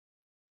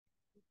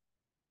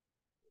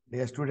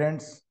Dear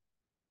students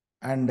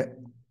and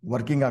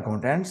working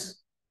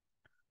accountants,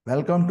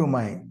 welcome to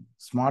my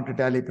Smart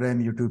Tally Prime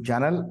YouTube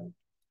channel.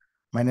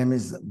 My name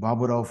is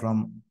Babu Rao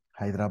from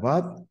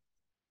Hyderabad.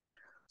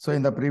 So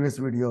in the previous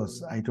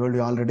videos, I told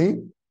you already,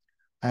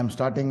 I am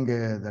starting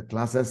the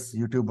classes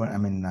YouTube,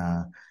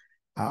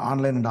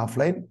 online and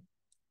offline.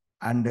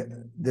 And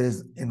there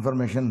is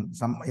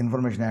some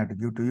information I have to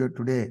give to you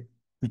today,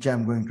 which I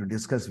am going to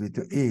discuss with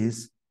you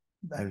is,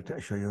 I will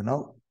show you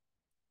now.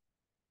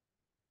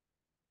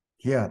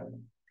 Here,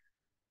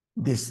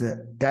 this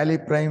Tally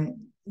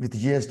Prime with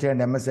GST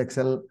and MS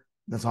Excel,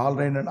 this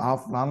online and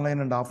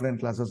offline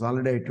classes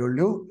already I told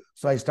you.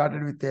 So I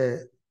started with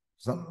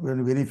some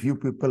very few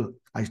people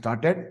I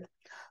started.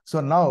 So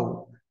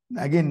now,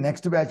 again,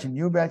 next batch,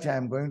 new batch, I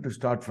am going to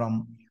start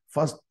from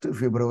 1st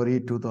February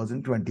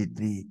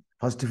 2023.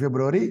 1st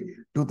February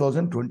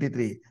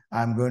 2023,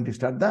 I am going to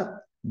start the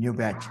new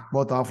batch,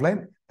 both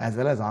offline as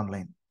well as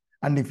online.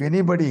 And if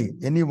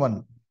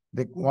anyone,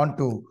 they want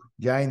to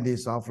join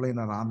these offline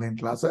or online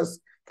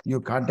classes, you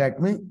contact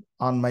me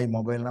on my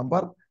mobile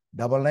number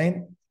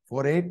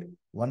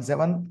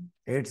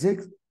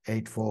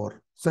 9948178684.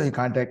 So you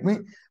contact me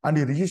and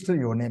you register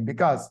your name,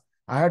 because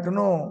I have to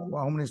know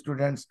how many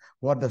students,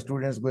 what the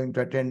students going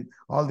to attend,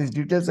 all these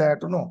details I have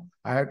to know.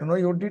 I have to know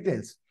your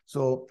details.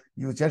 So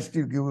you just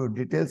give your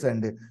details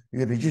and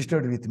you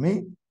registered with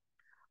me.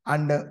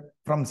 And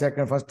from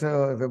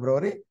 1st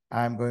February,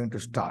 I am going to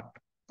start.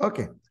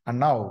 Okay.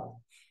 And now,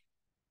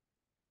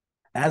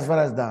 as far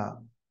as the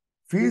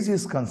fees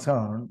is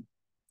concerned,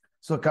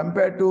 so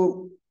compared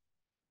to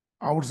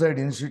outside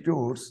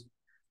institutes,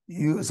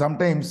 you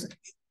sometimes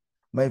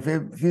my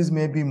fees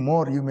may be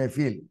more, you may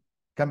feel,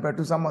 compared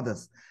to some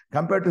others.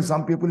 Compared to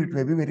some people, it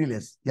may be very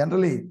less.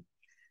 Generally,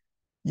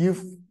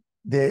 if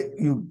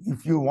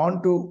you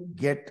want to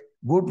get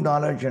good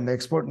knowledge and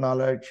expert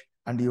knowledge,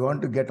 and you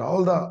want to get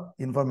all the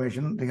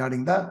information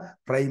regarding the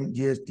Prime,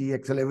 GST,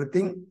 Excel,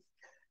 everything,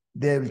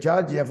 they will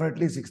charge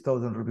definitely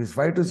 6,000 rupees,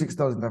 5 to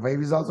 6,000. The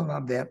 5 is also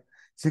not there.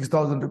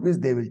 6,000 rupees,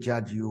 they will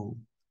charge you.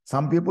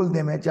 Some people,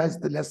 they may charge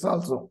the less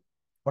also.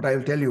 But I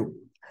will tell you.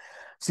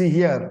 See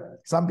here,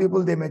 some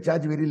people, they may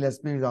charge very less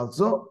fees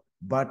also,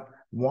 but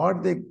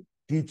what they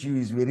teach you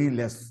is very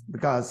less,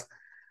 because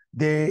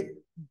they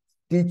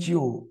teach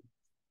you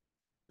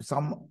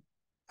some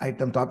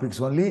item topics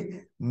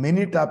only.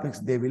 Many topics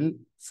they will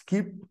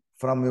skip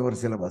from your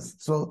syllabus.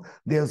 So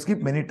they will skip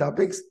many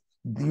topics.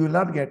 You will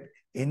not get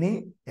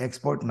any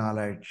expert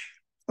knowledge.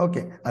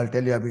 Okay, I'll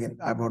tell you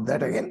about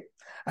that again.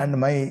 And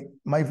my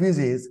fees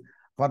is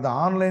for the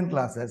online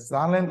classes. The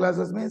online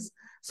classes means,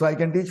 so I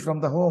can teach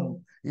from the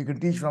home. You can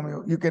teach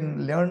from you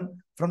can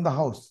learn from the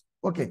house.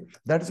 Okay,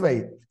 that's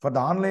why for the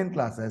online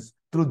classes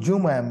through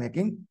Zoom I am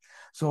making.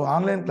 So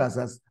online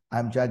classes I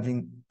am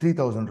charging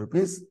 3,000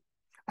 rupees.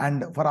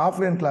 And for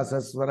offline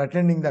classes, for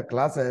attending the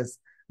classes,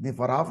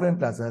 for offline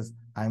classes,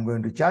 I am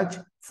going to charge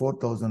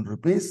 4,000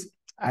 rupees.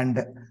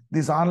 And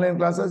these online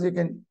classes, you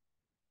can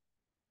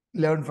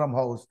learn from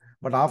house.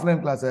 But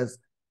offline classes,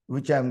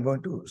 which I am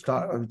going to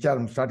start, which I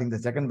am starting the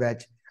second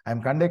batch, I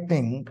am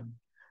conducting.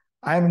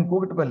 I am in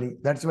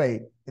Kukatpalli. That's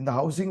why in the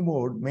housing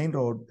board, main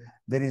road,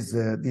 there is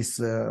this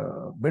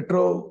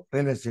metro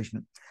railway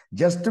station.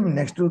 Just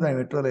next to the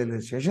metro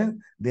railway station,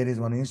 there is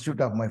one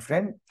institute of my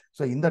friend.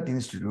 So in that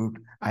institute,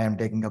 I am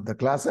taking up the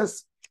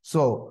classes.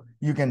 So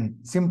you can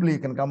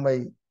come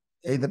by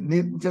either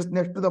just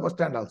next to the bus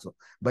stand also,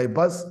 by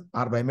bus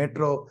or by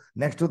metro,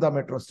 next to the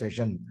metro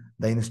station,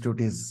 the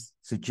institute is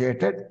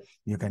situated.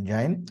 You can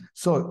join.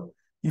 So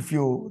if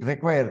you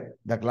require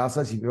the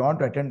classes, if you want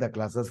to attend the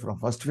classes from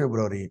 1st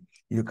February,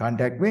 you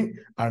contact me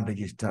and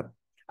register.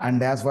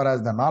 And as far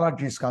as the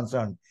knowledge is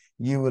concerned,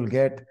 you will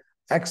get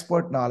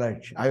expert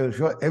knowledge. I will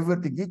show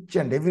everything, each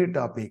and every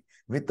topic,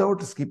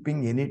 without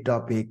skipping any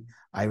topic.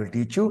 I will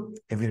teach you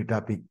every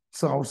topic.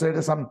 So outside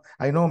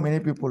I know many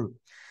people,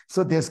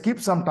 so they skip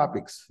some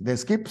topics. They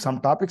skip some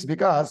topics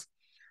because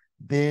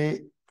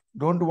they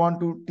don't want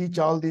to teach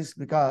all this,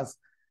 because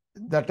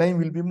the time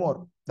will be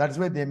more. That's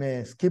why they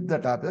may skip the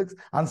topics.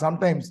 And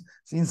sometimes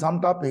in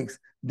some topics,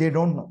 they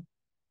don't know.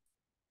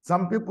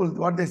 Some people,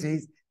 what they say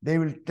is, they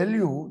will tell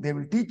you, they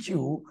will teach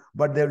you,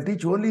 but they will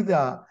teach only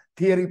the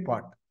theory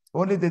part.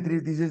 Only the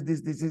three, this is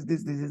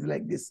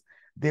like this.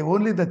 They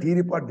only the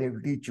theory part they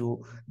will teach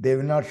you. They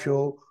will not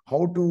show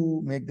how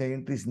to make the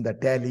entries in the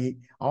tally.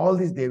 All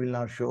this they will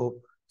not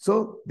show.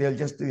 So they will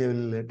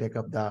take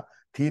up the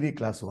theory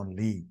class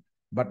only.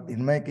 But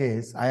in my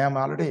case, I am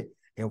already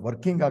a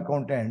working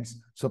accountant.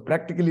 So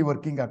practically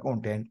working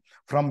accountant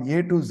from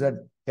A to Z.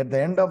 At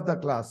the end of the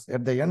class,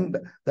 at the end,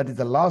 that is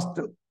the last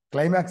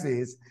climax,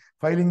 is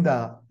filing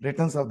the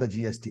returns of the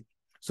GST.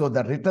 So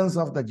the returns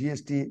of the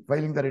GST,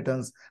 filing the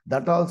returns,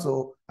 that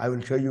also I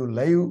will show you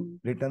live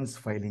returns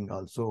filing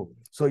also.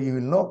 So you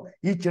will know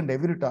each and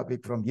every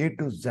topic from A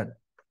to Z.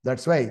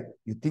 That's why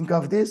you think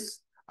of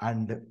this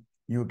and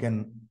you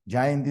can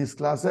join these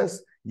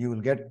classes. You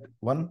will get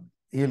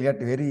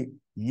very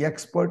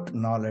expert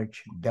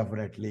knowledge,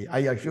 definitely. I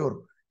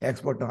assure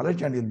expert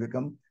knowledge, and you'll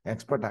become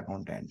expert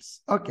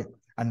accountants. Okay.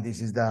 And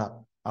this is the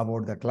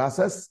about the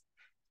classes.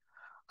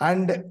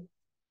 And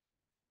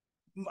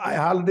I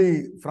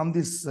already, from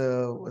this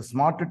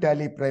Smart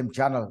Tally Prime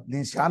channel,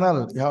 this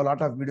channel, you have a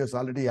lot of videos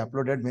already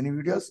uploaded, many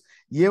videos.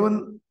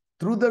 Even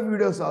through the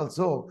videos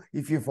also,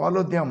 if you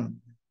follow them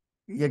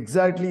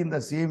exactly in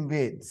the same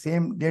way,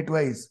 same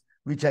date-wise,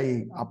 which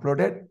I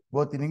uploaded,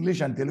 both in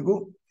English and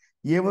Telugu,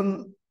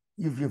 even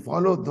if you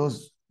follow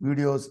those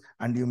videos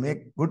and you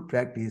make good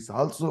practice,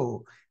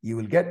 also, you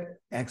will get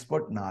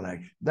expert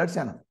knowledge. That's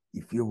enough.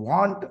 If you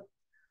want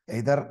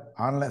either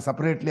online,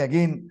 separately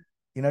again,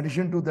 in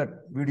addition to that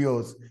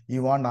videos,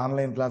 you want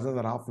online classes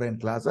or offline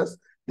classes,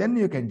 then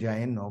you can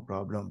join, no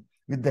problem.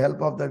 With the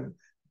help of the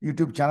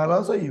YouTube channel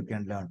also, you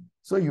can learn.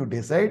 So you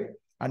decide,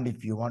 and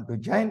if you want to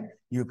join,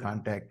 you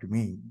contact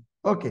me.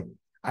 Okay.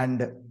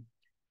 And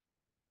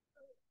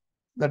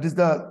that is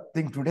the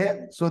thing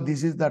today. So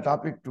this is the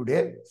topic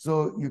today.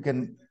 So you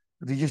can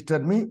register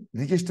me,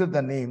 register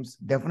the names.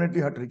 Definitely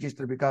you have to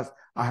register, because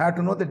I have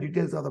to know the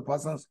details of the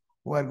persons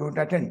who are going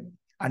to attend.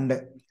 And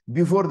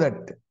before that,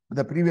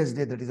 the previous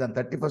day, that is on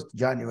 31st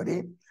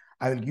January,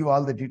 I will give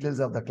all the details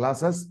of the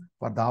classes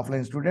for the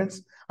offline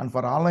students, and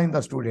for online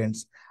the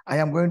students. I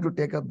am going to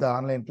take up the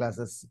online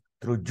classes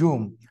through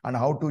Zoom, and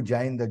how to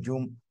join the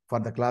Zoom for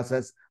the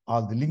classes.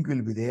 All the link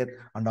will be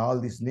there, and all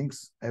these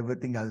links,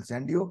 everything I'll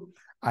send you,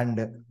 and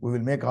we will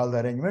make all the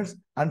arrangements.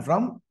 And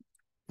from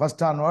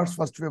 1st onwards,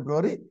 1st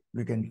February,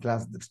 we can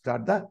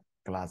start the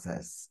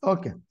classes.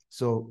 Okay.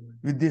 So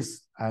with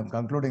this, I am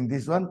concluding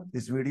this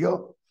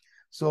video.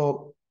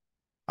 So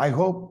I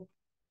hope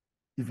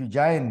if you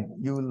join,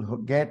 you will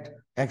get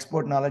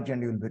expert knowledge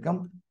and you will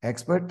become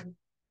expert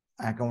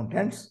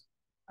accountants,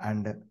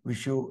 and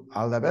wish you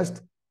all the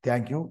best.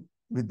 Thank you.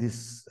 With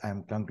this, I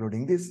am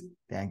concluding this.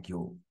 Thank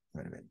you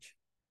very much.